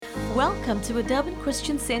Welcome to a Durban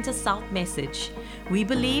Christian Centre South message. We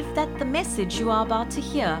believe that the message you are about to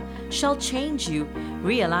hear shall change you,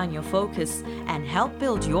 realign your focus, and help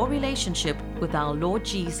build your relationship with our Lord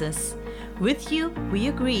Jesus. With you, we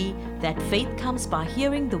agree that faith comes by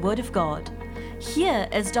hearing the Word of God. Here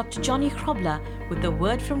is Dr. Johnny Krobler with the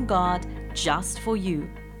Word from God just for you.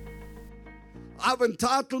 I've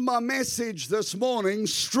entitled my message this morning,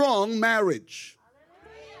 Strong Marriage.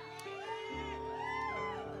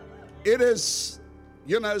 It is,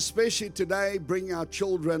 especially today, bring our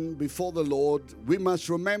children before the Lord. We must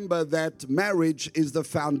remember that marriage is the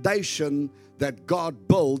foundation that God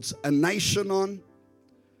builds a nation on.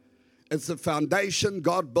 It's the foundation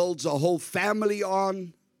God builds a whole family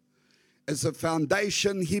on. It's a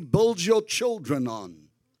foundation He builds your children on.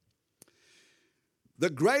 The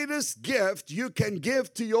greatest gift you can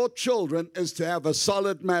give to your children is to have a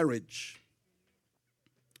solid marriage.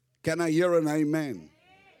 Can I hear an amen?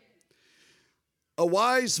 A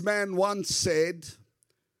wise man once said,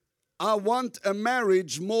 I want a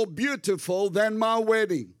marriage more beautiful than my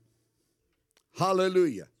wedding.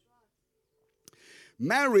 Hallelujah.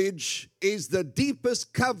 Marriage is the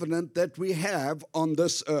deepest covenant that we have on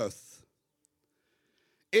this earth.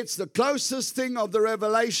 It's the closest thing of the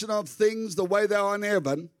revelation of things the way they are in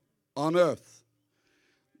heaven, on earth.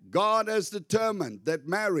 God has determined that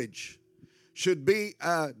marriage should be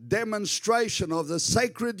a demonstration of the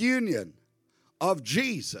sacred union of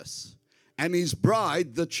Jesus and His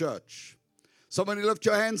bride, the church. Somebody lift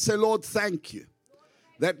your hand and say, Lord, thank you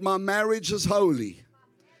that my marriage is holy.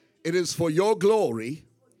 It is for your glory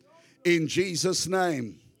in Jesus'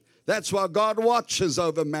 name. That's why God watches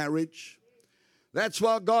over marriage. That's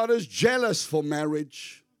why God is jealous for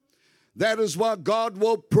marriage. That is why God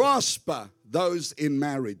will prosper those in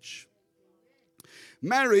marriage.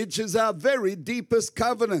 Marriage is our very deepest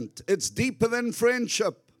covenant. It's deeper than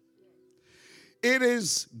friendship. It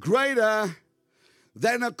is greater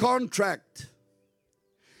than a contract.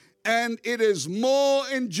 And it is more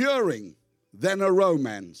enduring than a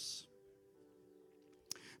romance.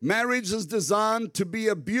 Marriage is designed to be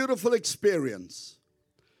a beautiful experience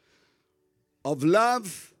of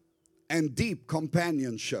love and deep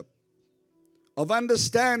companionship, of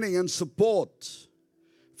understanding and support,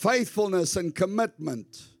 faithfulness and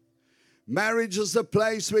commitment. Marriage is a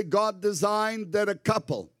place where God designed that a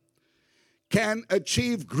couple can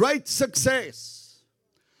achieve great success.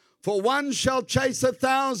 For one shall chase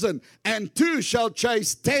 1,000, and two shall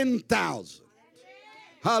chase 10,000.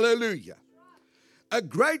 Hallelujah. A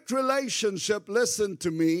great relationship, listen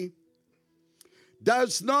to me,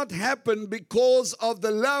 does not happen because of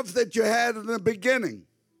the love that you had in the beginning.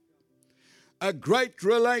 A great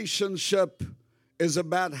relationship is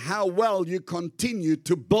about how well you continue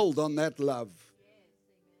to build on that love.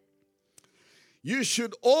 You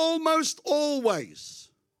should almost always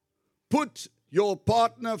put your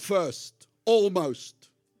partner first. Almost.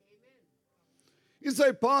 You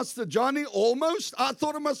say, Pastor Johnny, almost? I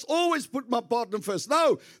thought I must always put my partner first.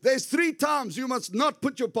 No, there's 3 times you must not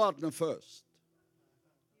put your partner first.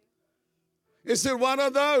 You said, what are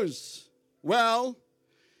those? Well,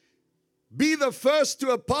 be the first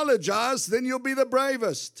to apologize, then you'll be the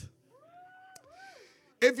bravest.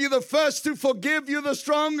 If you're the first to forgive, you're the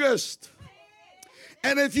strongest.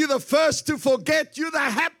 And if you're the first to forget, you're the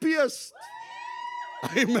happiest.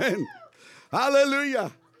 Amen.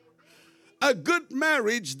 Hallelujah. A good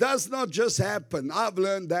marriage does not just happen. I've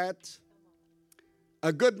learned that.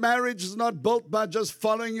 A good marriage is not built by just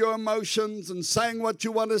following your emotions and saying what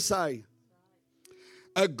you want to say.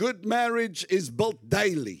 A good marriage is built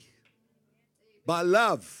daily by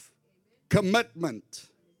love, commitment,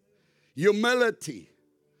 humility,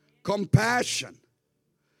 compassion,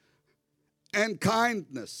 and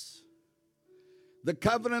kindness. The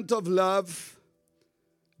covenant of love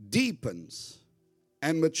deepens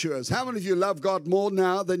and matures. How many of you love God more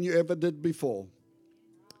now than you ever did before?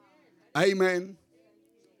 Amen.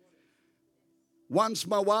 Once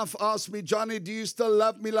my wife asked me, Johnny, do you still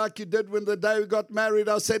love me like you did when the day we got married?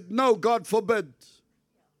 I said, no, God forbid.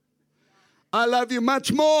 I love you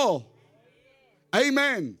much more.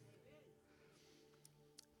 Amen.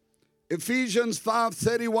 Ephesians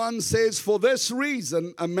 5:31 says, for this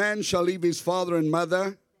reason, a man shall leave his father and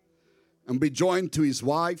mother and be joined to his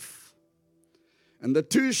wife, and the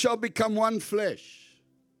two shall become one flesh.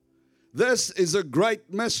 This is a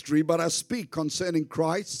great mystery, but I speak concerning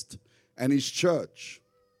Christ and His church.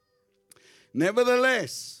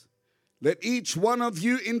 Nevertheless, let each one of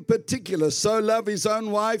you in particular so love his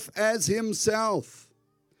own wife as himself,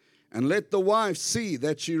 and let the wife see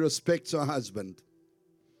that she respects her husband.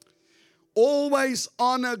 Always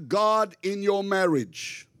honor God in your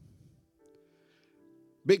marriage.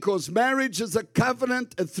 Because marriage is a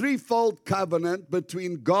covenant, a threefold covenant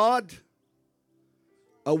between God,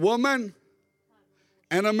 a woman,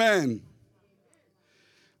 and a man.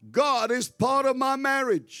 God is part of my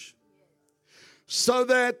marriage so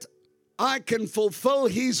that I can fulfill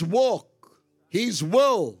His walk, His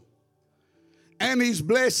will, and His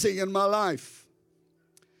blessing in my life.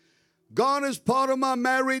 God is part of my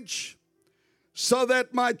marriage so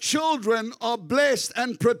that my children are blessed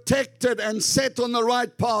and protected and set on the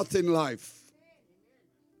right path in life.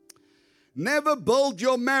 Never build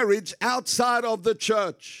your marriage outside of the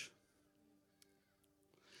church.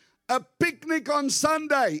 A picnic on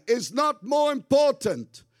Sunday is not more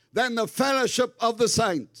important than the fellowship of the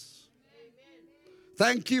saints.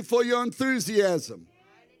 Thank you for your enthusiasm.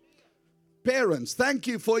 Parents, thank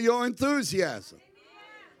you for your enthusiasm.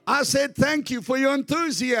 I said thank you for your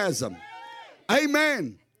enthusiasm.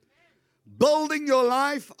 Amen. Building your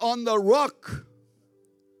life on the rock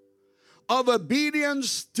of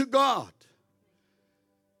obedience to God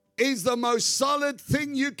is the most solid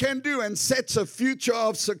thing you can do and sets a future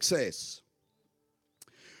of success.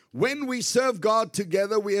 When we serve God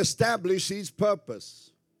together, we establish His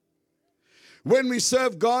purpose. When we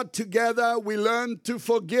serve God together, we learn to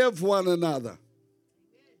forgive one another.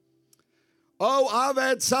 Oh, I've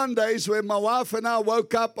had Sundays where my wife and I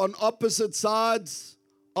woke up on opposite sides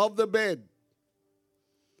of the bed.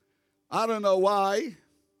 I don't know why,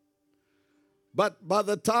 but by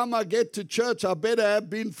the time I get to church, I better have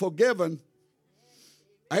been forgiven.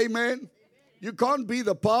 Amen. You can't be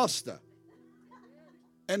the pastor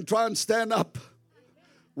and try and stand up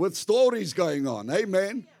with stories going on.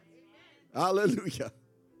 Amen. Hallelujah.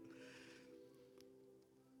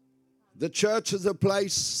 The church is a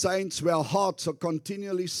place, saints, where our hearts are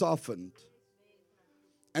continually softened.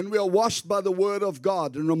 And we are washed by the Word of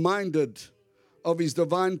God and reminded of His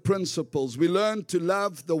divine principles. We learn to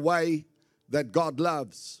love the way that God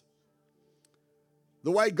loves.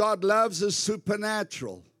 The way God loves is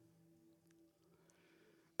supernatural.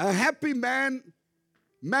 A happy man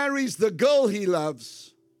marries the girl he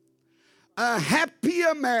loves. A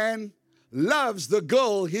happier man loves the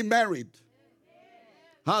girl he married.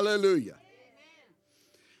 Hallelujah.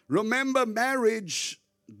 Remember marriage,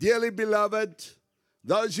 dearly beloved,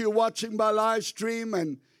 those who are watching by live stream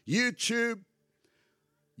and YouTube,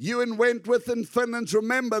 you in Wentworth and Finland,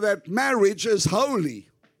 remember that marriage is holy.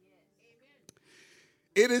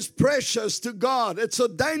 It is precious to God. It's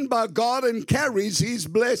ordained by God and carries His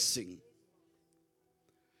blessing.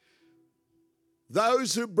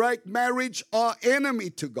 Those who break marriage are enemy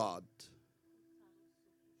to God.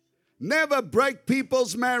 Never break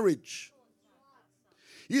people's marriage.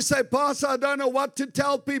 You say, Pastor, I don't know what to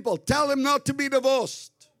tell people. Tell them not to be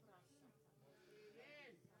divorced.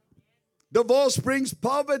 Divorce brings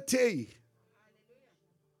poverty.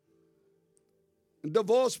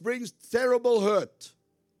 Divorce brings terrible hurt.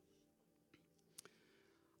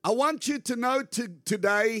 I want you to know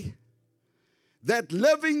today that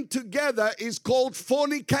living together is called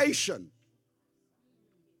fornication.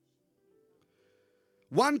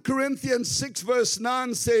 1 Corinthians 6 verse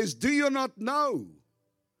 9 says, do you not know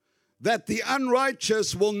that the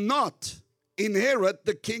unrighteous will not inherit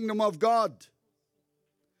the kingdom of God?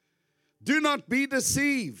 Do not be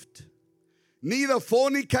deceived. Neither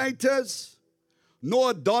fornicators, nor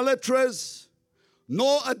idolaters,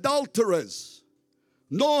 nor adulterers,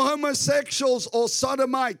 nor homosexuals or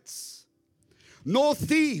sodomites, nor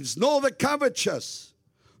thieves, nor the covetous,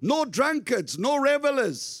 nor drunkards, nor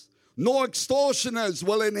revelers, nor extortioners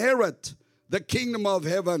will inherit the kingdom of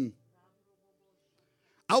heaven.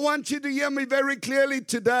 I want you to hear me very clearly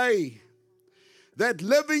today that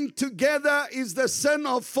living together is the sin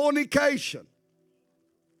of fornication.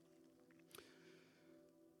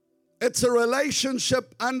 It's a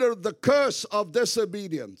relationship under the curse of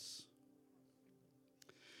disobedience.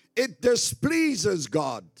 It displeases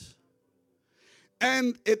God.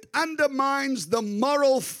 And it undermines the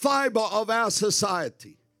moral fiber of our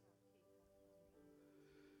society.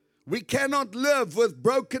 We cannot live with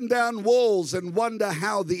broken down walls and wonder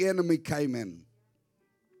how the enemy came in.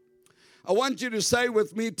 I want you to say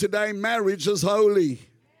with me today, marriage is holy.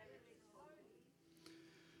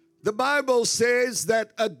 The Bible says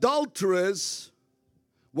that adulterers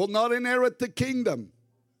will not inherit the kingdom.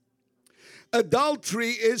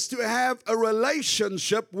 Adultery is to have a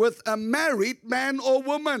relationship with a married man or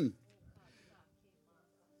woman.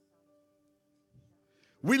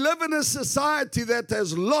 We live in a society that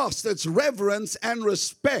has lost its reverence and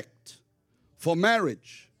respect for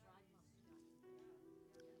marriage.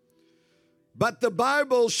 But the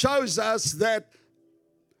Bible shows us that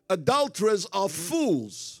adulterers are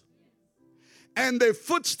fools and their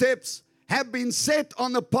footsteps have been set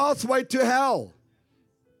on the pathway to hell.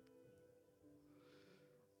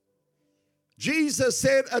 Jesus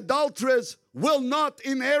said adulterers will not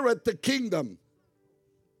inherit the kingdom.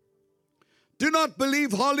 Do not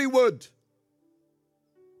believe Hollywood.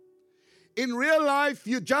 In real life,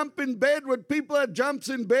 you jump in bed with people that jumps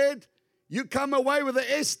in bed, you come away with an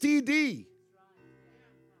STD.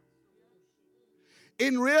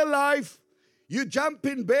 In real life, you jump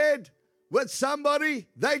in bed with somebody,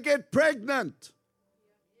 they get pregnant.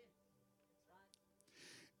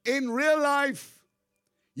 In real life,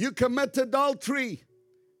 you commit adultery,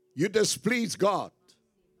 you displease God.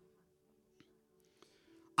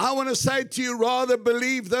 I want to say to you, rather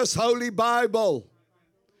believe this Holy Bible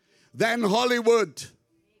than Hollywood.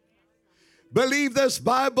 Believe this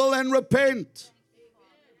Bible and repent.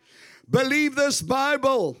 Believe this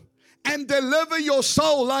Bible and deliver your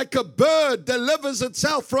soul like a bird delivers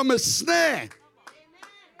itself from a snare.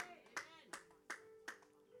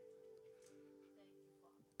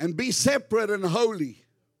 And be separate and holy.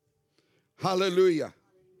 Hallelujah.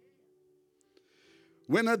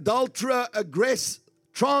 When an adulterer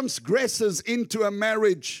transgresses into a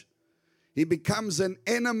marriage, he becomes an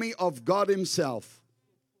enemy of God himself.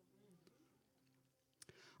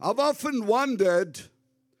 I've often wondered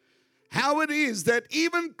how it is that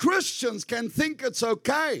even Christians can think it's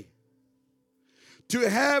okay to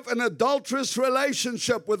have an adulterous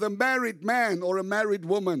relationship with a married man or a married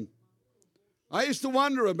woman. I used to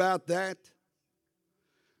wonder about that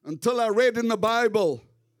until I read in the Bible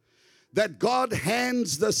that God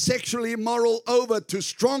hands the sexually immoral over to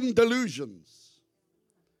strong delusions,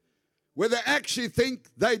 where they actually think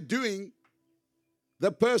they're doing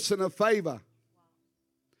the person a favor.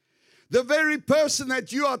 The very person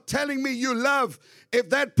that you are telling me you love, if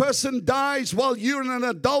that person dies while you're in an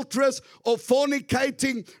adulterous or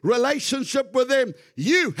fornicating relationship with them,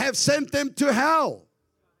 you have sent them to hell.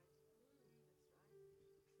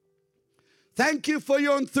 Thank you for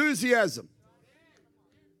your enthusiasm.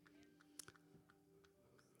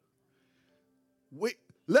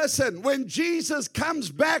 Listen, when Jesus comes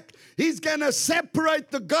back, he's going to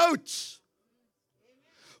separate the goats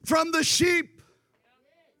from the sheep.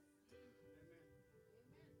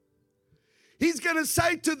 He's going to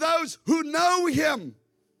say to those who know him,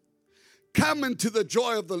 come into the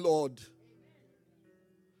joy of the Lord.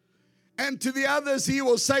 And to the others, he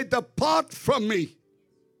will say, depart from me.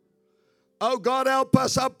 Oh, God, help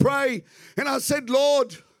us, I pray. And I said,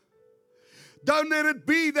 Lord, don't let it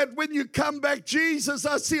be that when you come back, Jesus,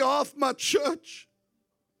 I see half my church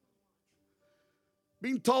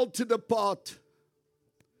being told to depart.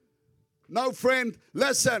 No, friend,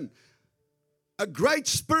 listen. A great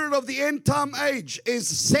spirit of the end time age is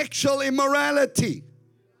sexual immorality.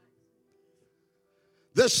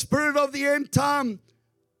 The spirit of the end time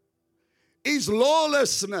is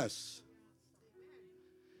lawlessness.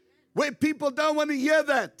 Where people don't want to hear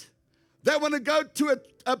that. They want to go to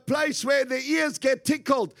a place where their ears get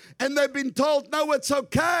tickled and they've been told, no, it's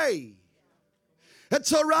okay.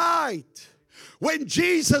 It's all right. When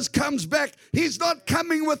Jesus comes back, he's not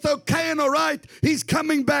coming with okay and all right. He's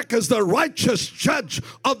coming back as the righteous judge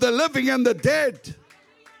of the living and the dead.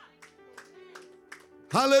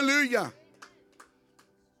 Hallelujah.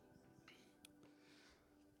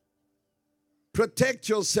 Protect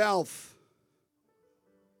yourself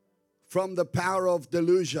from the power of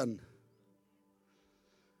delusion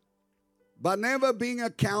by never being a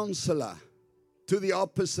counselor to the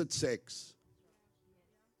opposite sex.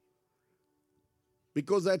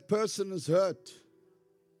 Because that person is hurt.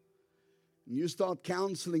 And you start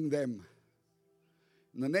counseling them.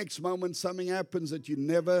 And the next moment something happens that you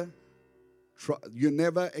never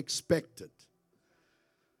expected.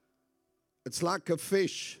 It's like a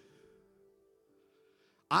fish.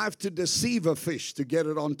 I have to deceive a fish to get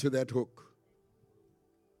it onto that hook.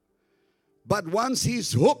 But once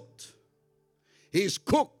he's hooked, he's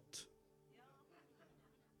cooked.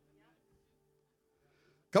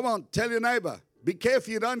 Come on, tell your neighbor. Be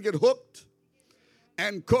careful you don't get hooked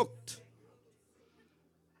and cooked.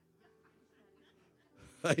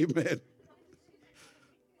 Amen.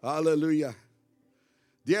 Hallelujah.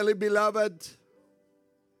 Dearly beloved,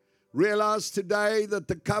 realize today that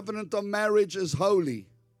the covenant of marriage is holy.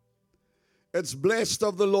 It's blessed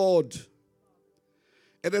of the Lord.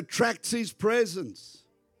 It attracts his presence.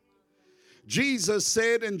 Jesus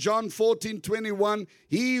said in John 14:21,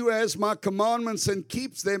 he who has my commandments and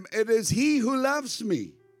keeps them, it is he who loves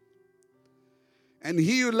me. And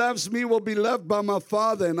he who loves me will be loved by my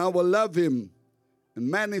Father, and I will love him and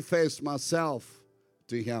manifest myself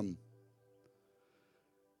to him.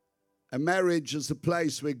 A marriage is a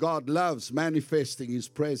place where God loves manifesting His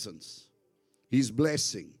presence, His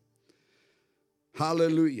blessing.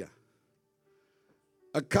 Hallelujah.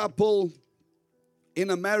 A couple in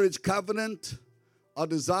a marriage covenant are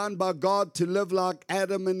designed by God to live like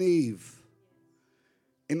Adam and Eve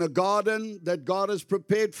in a garden that God has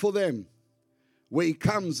prepared for them, where He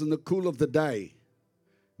comes in the cool of the day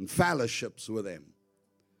and fellowships with them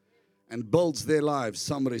and builds their lives.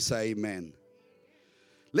 Somebody say amen.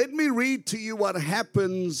 Let me read to you what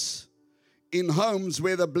happens in homes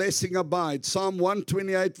where the blessing abides. Psalm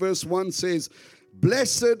 128 verse 1 says,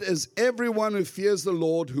 "Blessed is everyone who fears the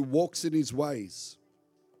Lord, who walks in His ways."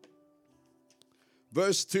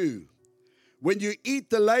 Verse 2, "When you eat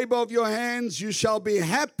the labor of your hands, you shall be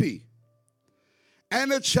happy,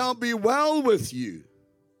 and it shall be well with you.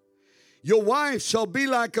 Your wife shall be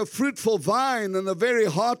like a fruitful vine in the very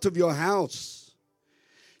heart of your house.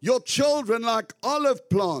 Your children like olive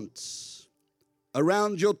plants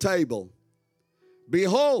around your table.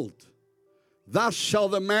 Behold, thus shall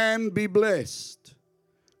the man be blessed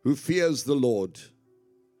who fears the Lord."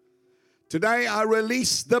 Today I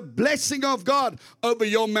release the blessing of God over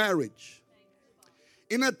your marriage.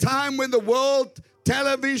 In a time when the world,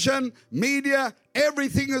 television, media,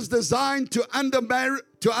 everything is designed to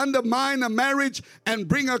undermine a marriage and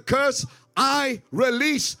bring a curse, I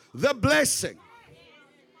release the blessing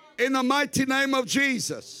in the mighty name of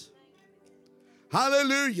Jesus.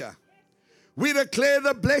 Hallelujah. We declare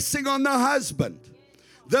the blessing on the husband,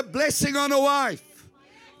 the blessing on a wife,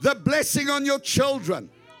 the blessing on your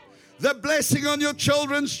children, the blessing on your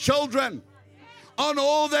children's children, on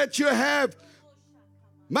all that you have.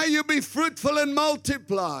 May you be fruitful and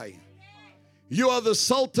multiply. You are the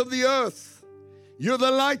salt of the earth. You're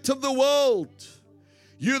the light of the world.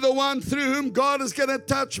 You're the one through whom God is going to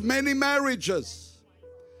touch many marriages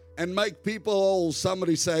and make people whole.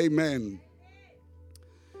 Somebody say amen.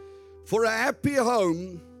 For a happy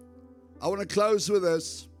home, I want to close with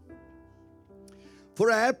this. For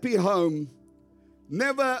a happy home,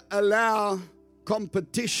 never allow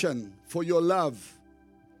competition for your love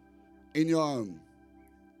in your home.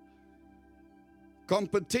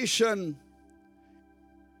 Competition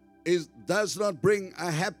does not bring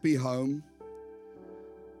a happy home.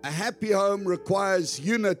 A happy home requires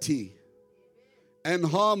unity and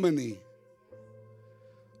harmony.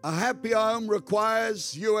 A happy home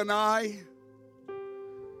requires you and I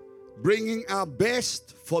bringing our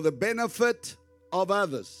best for the benefit of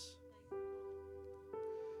others.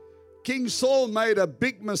 King Saul made a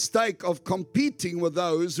big mistake of competing with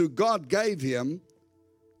those who God gave him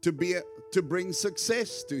to bring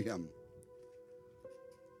success to him.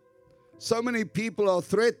 So many people are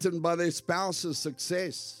threatened by their spouse's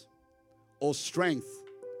success or strength.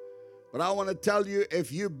 But I want to tell you,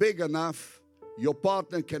 if you're big enough, your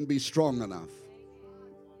partner can be strong enough.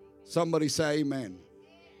 Somebody say amen.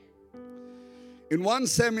 In 1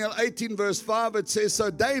 Samuel 18 verse 5 it says, "So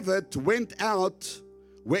David went out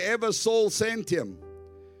wherever Saul sent him,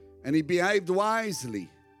 and he behaved wisely.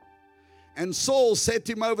 And Saul set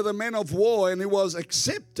him over the men of war, and he was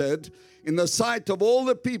accepted in the sight of all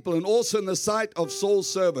the people and also in the sight of Saul's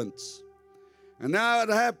servants. And now it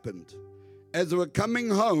happened, as they were coming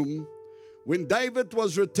home, when David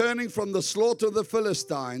was returning from the slaughter of the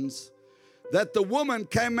Philistines, that the woman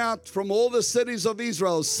came out from all the cities of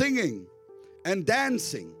Israel singing and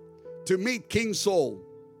dancing to meet King Saul,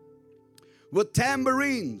 with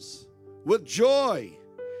tambourines, with joy,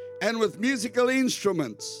 and with musical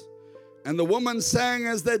instruments. And the woman sang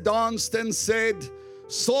as they danced and said,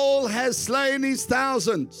 Saul has slain his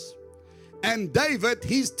thousands, and David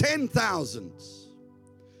his 10,000s.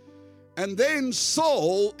 And then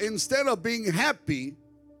Saul, instead of being happy,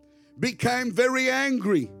 became very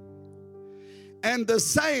angry. And the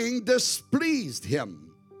saying displeased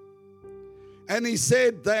him. And he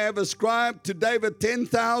said, they have ascribed to David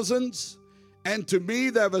 10,000s, and to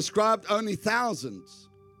me they have ascribed only thousands.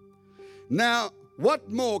 Now, what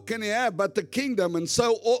more can he have but the kingdom? And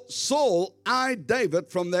so Saul eyed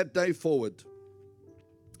David from that day forward.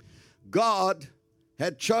 God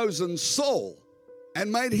had chosen Saul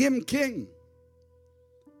and made him king.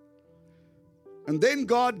 And then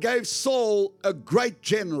God gave Saul a great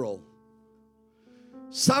general.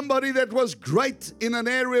 Somebody that was great in an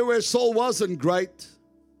area where Saul wasn't great.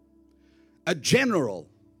 A general,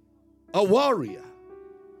 a warrior,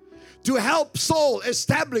 to help Saul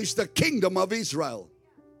establish the kingdom of Israel.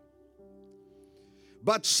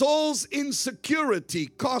 But Saul's insecurity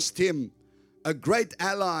cost him a great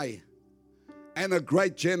ally and a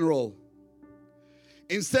great general.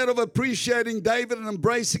 Instead of appreciating David and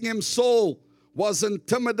embracing him, Saul was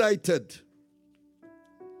intimidated.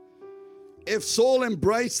 If Saul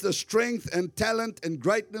embraced the strength and talent and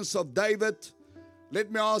greatness of David,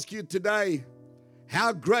 let me ask you today,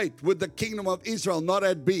 how great would the kingdom of Israel not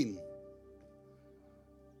have been?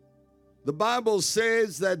 The Bible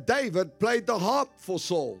says that David played the harp for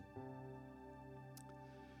Saul.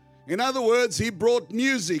 In other words, he brought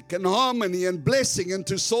music and harmony and blessing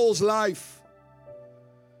into Saul's life.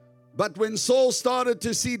 But when Saul started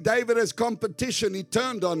to see David as competition, he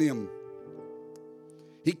turned on him.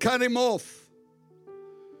 He cut him off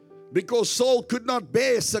because Saul could not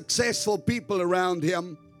bear successful people around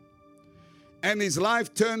him, and his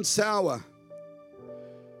life turned sour.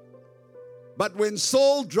 But when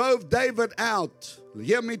Saul drove David out,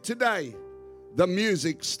 hear me today, the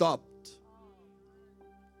music stopped.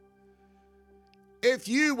 If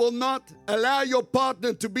you will not allow your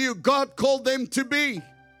partner to be who God called them to be,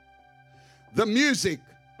 the music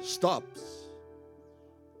stops.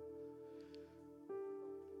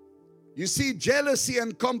 You see, jealousy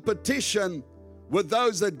and competition with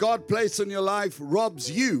those that God placed in your life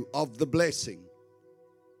robs you of the blessing.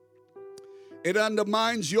 It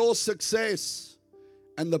undermines your success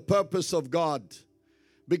and the purpose of God,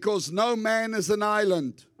 because no man is an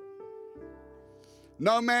island.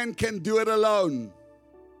 No man can do it alone.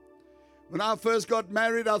 When I first got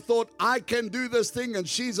married, I thought, I can do this thing and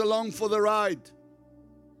she's along for the ride.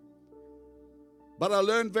 But I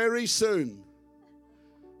learned very soon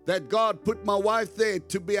that God put my wife there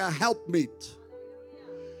to be a helpmeet,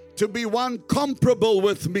 to be one comparable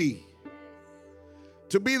with me,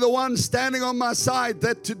 to be the one standing on my side,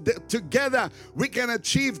 that together we can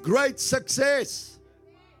achieve great success.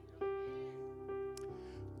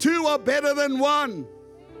 Two are better than one.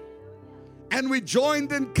 And we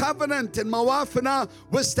joined in covenant. And my wife and I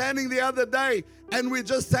were standing the other day, and we're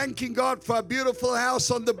just thanking God for a beautiful house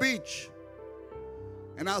on the beach.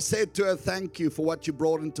 And I said to her, thank you for what you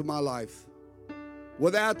brought into my life.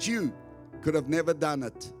 Without you, could have never done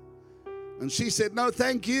it. And she said, no,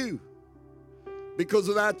 thank you. Because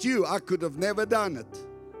without you, I could have never done it.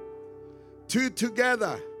 Two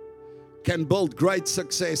together can build great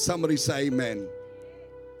success. Somebody say amen.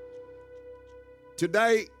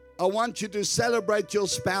 Today, I want you to celebrate your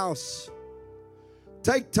spouse.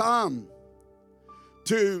 Take time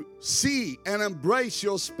to see and embrace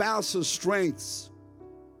your spouse's strengths.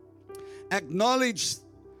 Acknowledge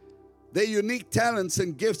their unique talents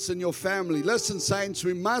and gifts in your family. Listen, saints,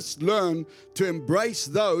 we must learn to embrace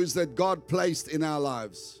those that God placed in our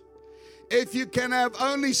lives. If you can have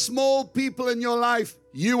only small people in your life,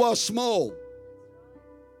 you are small.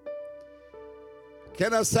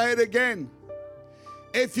 Can I say it again?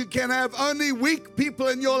 If you can have only weak people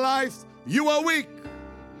in your life, you are weak.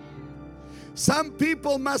 Some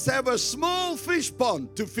people must have a small fish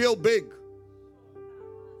pond to feel big.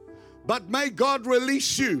 But may God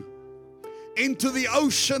release you into the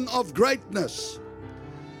ocean of greatness,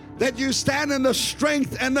 that you stand in the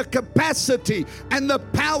strength and the capacity and the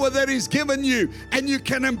power that He's given you, and you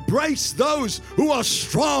can embrace those who are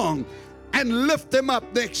strong and lift them up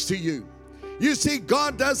next to you. You see,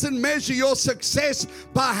 God doesn't measure your success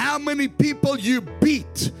by how many people you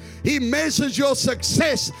beat. He measures your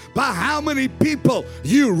success by how many people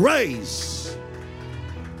you raise.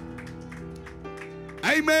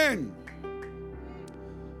 Amen.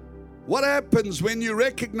 What happens when you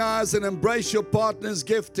recognize and embrace your partner's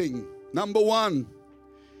gifting? Number one,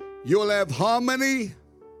 you'll have harmony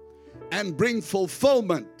and bring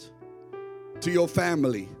fulfillment to your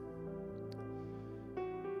family.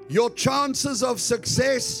 Your chances of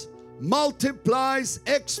success multiplies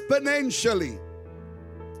exponentially.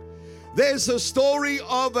 There's a story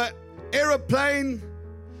of an aeroplane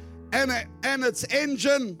and its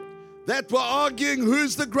engine that were arguing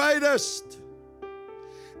who's the greatest.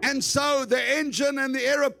 And so the engine and the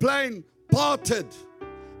aeroplane parted.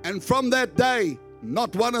 And from that day,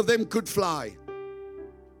 not one of them could fly.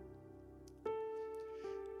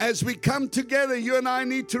 As we come together, you and I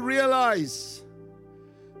need to realize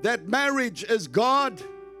that marriage is God,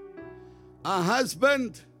 a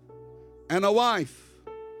husband, and a wife.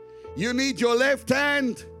 You need your left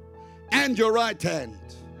hand and your right hand.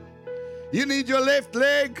 You need your left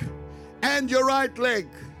leg and your right leg.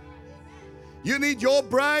 You need your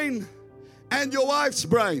brain and your wife's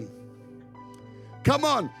brain. Come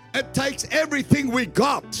on, it takes everything we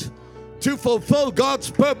got to fulfill God's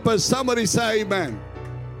purpose. Somebody say amen.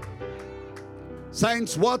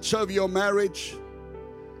 Saints, watch over your marriage.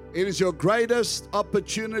 It is your greatest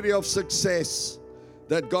opportunity of success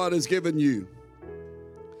that God has given you,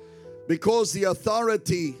 because the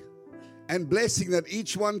authority and blessing that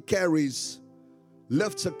each one carries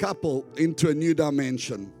lifts a couple into a new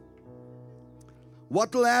dimension.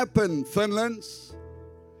 What will happen, Finlands,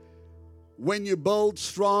 when you build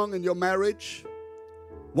strong in your marriage?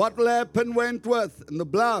 What will happen, Wentworth and the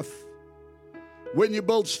Bluff, when you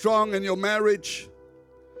build strong in your marriage?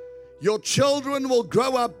 Your children will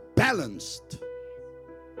grow up balanced.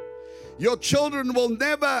 Your children will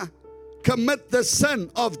never commit the sin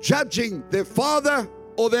of judging their father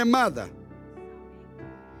or their mother.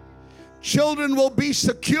 Children will be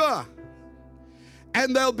secure,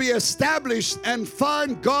 and they'll be established and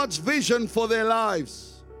find God's vision for their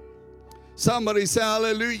lives. Somebody say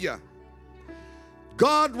hallelujah.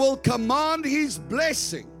 God will command His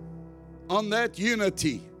blessing on that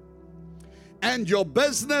unity, and your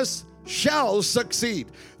business shall succeed.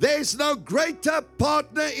 There's no greater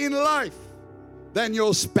partner in life than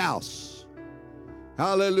your spouse.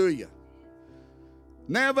 Hallelujah.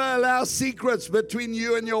 Never allow secrets between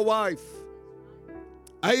you and your wife.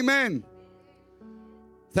 Amen.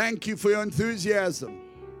 Thank you for your enthusiasm.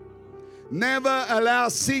 Never allow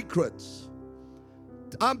secrets.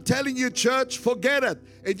 I'm telling you, church, forget it.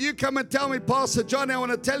 If you come and tell me, Pastor John, I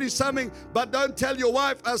want to tell you something, but don't tell your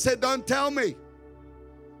wife, I said, don't tell me.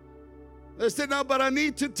 They said, no, but I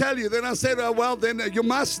need to tell you. Then I said, oh, well, then you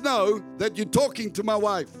must know that you're talking to my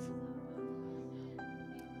wife.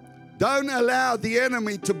 Don't allow the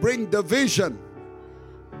enemy to bring division.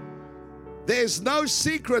 There's no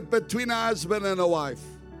secret between a husband and a wife.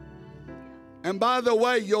 And by the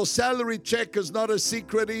way, your salary check is not a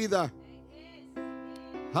secret either.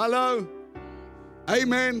 Hello?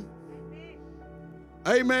 Amen.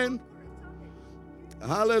 Amen.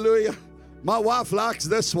 Hallelujah. My wife likes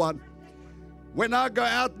this one. When I go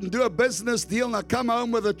out and do a business deal and I come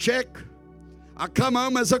home with a check, I come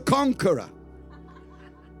home as a conqueror.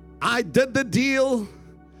 I did the deal.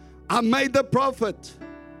 I made the profit.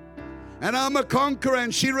 And I'm a conqueror,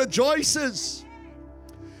 and she rejoices.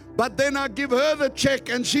 But then I give her the check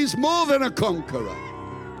and she's more than a conqueror.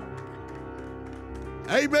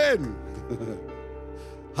 Amen.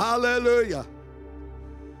 Hallelujah.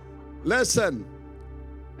 Listen,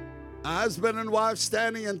 a husband and wife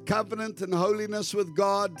standing in covenant and holiness with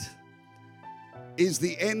God is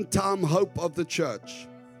the end time hope of the church.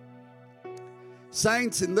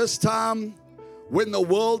 Saints, in this time when the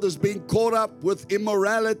world is being caught up with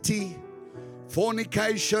immorality,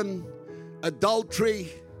 fornication, adultery,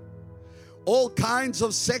 all kinds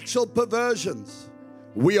of sexual perversions,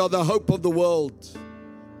 we are the hope of the world.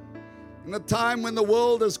 In a time when the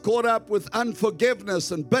world is caught up with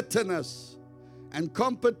unforgiveness and bitterness and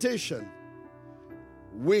competition,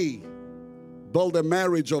 we build a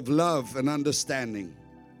marriage of love and understanding.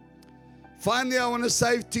 Finally, I want to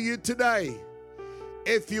say to you today,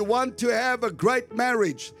 if you want to have a great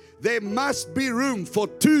marriage, there must be room for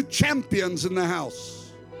two champions in the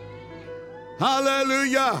house.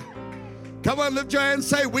 Hallelujah. Come on, lift your hand and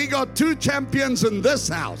say, we got two champions in this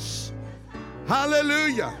house.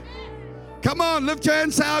 Hallelujah. Come on, lift your hand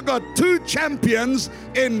and say, I got two champions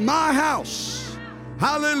in my house.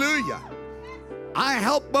 Hallelujah. I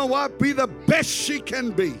help my wife be the best she can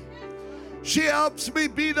be. She helps me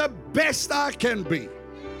be the best I can be.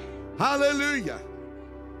 Hallelujah.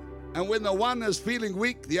 And when the one is feeling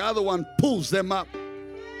weak, the other one pulls them up.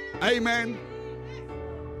 Amen.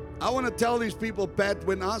 I want to tell these people, Pat,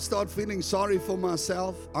 when I start feeling sorry for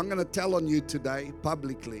myself, I'm going to tell on you today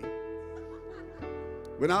publicly.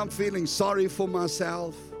 When I'm feeling sorry for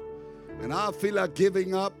myself and I feel like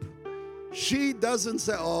giving up, she doesn't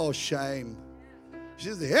say, oh, shame. She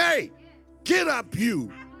says, hey, get up,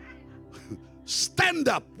 you. Stand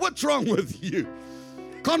up. What's wrong with you?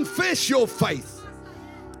 Confess your faith.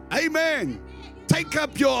 Amen. Take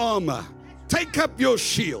up your armor. Take up your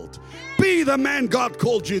shield. Be the man God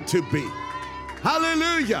called you to be.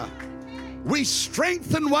 Hallelujah. We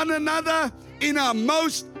strengthen one another in our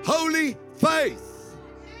most holy faith.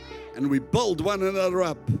 And we build one another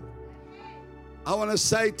up. I want to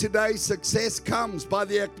say today, success comes by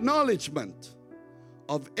the acknowledgement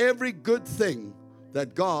of every good thing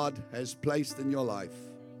that God has placed in your life.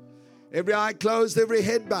 Every eye closed, every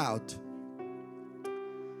head bowed.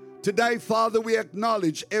 Today, Father, we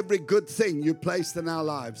acknowledge every good thing you placed in our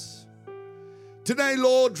lives. Today,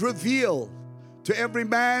 Lord, reveal to every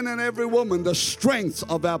man and every woman the strengths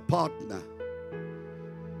of our partner.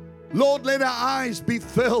 Lord, let our eyes be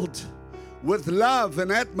filled with love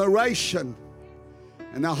and admiration,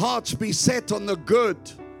 and our hearts be set on the good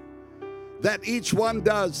that each one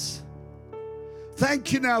does.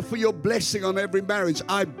 Thank you now for your blessing on every marriage.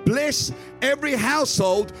 I bless every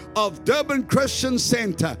household of Durban Christian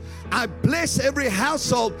Center. I bless every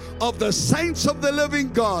household of the saints of the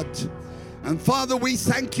living God. And Father, we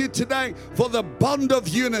thank you today for the bond of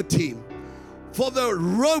unity. for the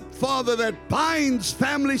rope, Father, that binds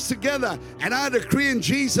families together. And I decree in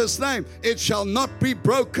Jesus' name, it shall not be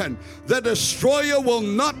broken. The destroyer will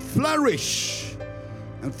not flourish.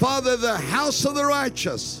 And Father, the house of the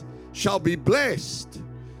righteous shall be blessed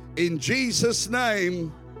in Jesus'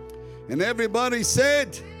 name. And everybody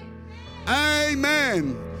said,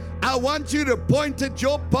 Amen. I want you to point at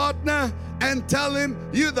your partner and tell him,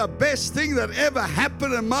 you're the best thing that ever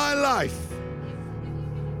happened in my life.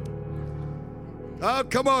 Oh,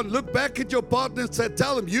 come on, look back at your partner and say,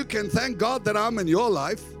 tell him, you can thank God that I'm in your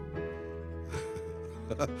life.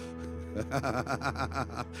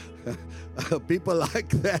 People like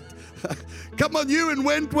that. Come on, you in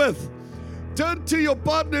Wentworth. Turn to your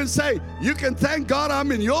partner and say, you can thank God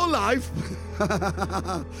I'm in your life.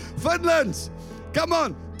 Finlands, come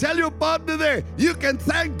on, tell your partner there, you can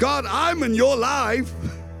thank God I'm in your life.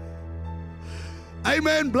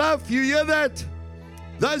 Amen, Bluff, you hear that?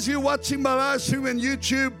 Those of you watching my live stream on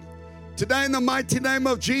YouTube, today in the mighty name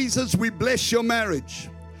of Jesus, we bless your marriage.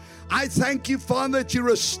 I thank you, Father, that you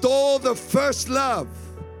restore the first love,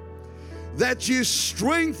 that you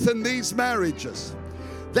strengthen these marriages,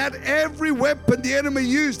 that every weapon the enemy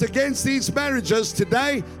used against these marriages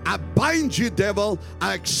today, I bind you, devil.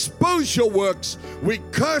 I expose your works. We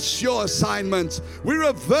curse your assignments. We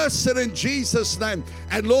reverse it in Jesus' name.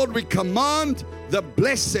 And Lord, we command the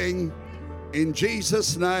blessing in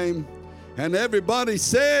Jesus' name. And everybody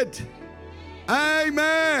said,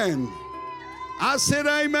 Amen. I said,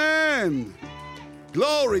 Amen.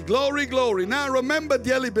 Glory, glory, glory. Now remember,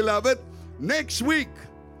 dearly beloved, next week,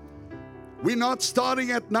 we're not starting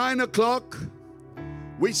at 9 o'clock.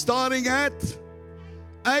 We're starting at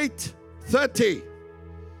 8:30.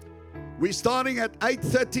 We're starting at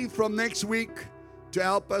 8:30 from next week to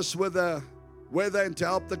help us with the weather and to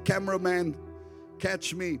help the cameraman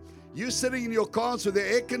catch me. You sitting in your cars with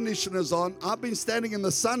the air conditioners on. I've been standing in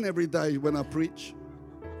the sun every day when I preach.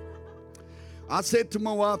 I said to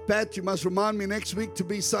my wife, Pat, you must remind me next week to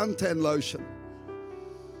be suntan lotion.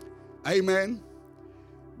 Amen.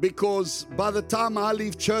 Because by the time I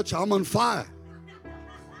leave church, I'm on fire.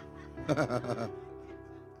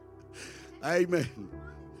 Amen.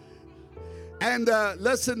 And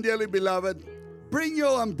listen, dearly beloved, bring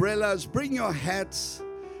your umbrellas, bring your hats,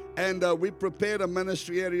 and we prepared a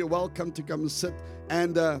ministry area. You're welcome to come and sit.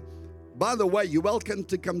 And by the way, you're welcome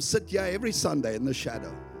to come sit here every Sunday in the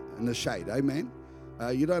shadow, in the shade. Amen.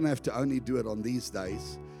 You don't have to only do it on these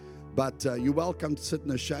days. But you're welcome to sit in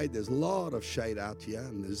the shade. There's a lot of shade out here,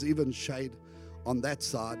 and there's even shade on that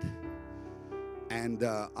side. And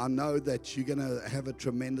I know that you're going to have a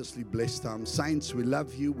tremendously blessed time. Saints, we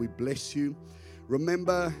love you. We bless you.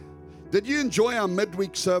 Remember, did you enjoy our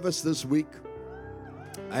midweek service this week?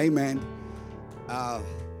 Amen.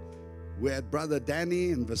 We had Brother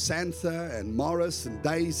Danny and Vasantha and Morris and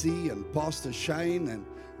Daisy and Pastor Shane and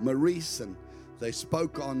Maurice, and they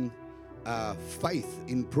spoke on faith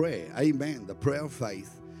in prayer. Amen. The prayer of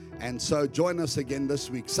faith. And so join us again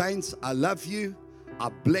this week. Saints, I love you. I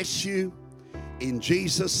bless you. In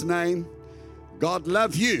Jesus' name. God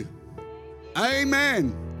love you.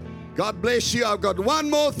 Amen. God bless you. I've got one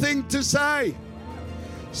more thing to say.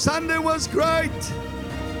 Sunday was great,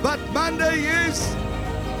 but Monday is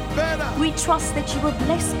better. We trust that you were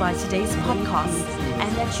blessed by today's podcast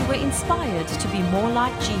and that you were inspired to be more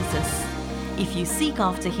like Jesus. If you seek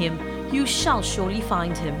after him, you shall surely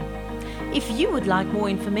find him. If you would like more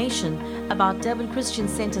information about Durban Christian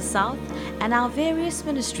Centre South and our various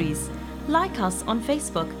ministries, like us on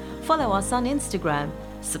Facebook, follow us on Instagram,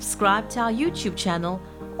 subscribe to our YouTube channel,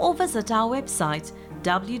 or visit our website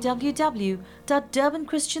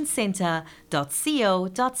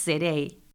www.durbanchristiancentre.co.za.